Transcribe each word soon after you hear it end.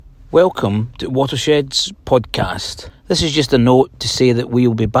Welcome to Watershed's podcast. This is just a note to say that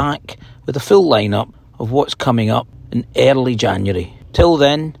we'll be back with a full lineup of what's coming up in early January. Till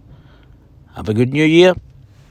then, have a good new year.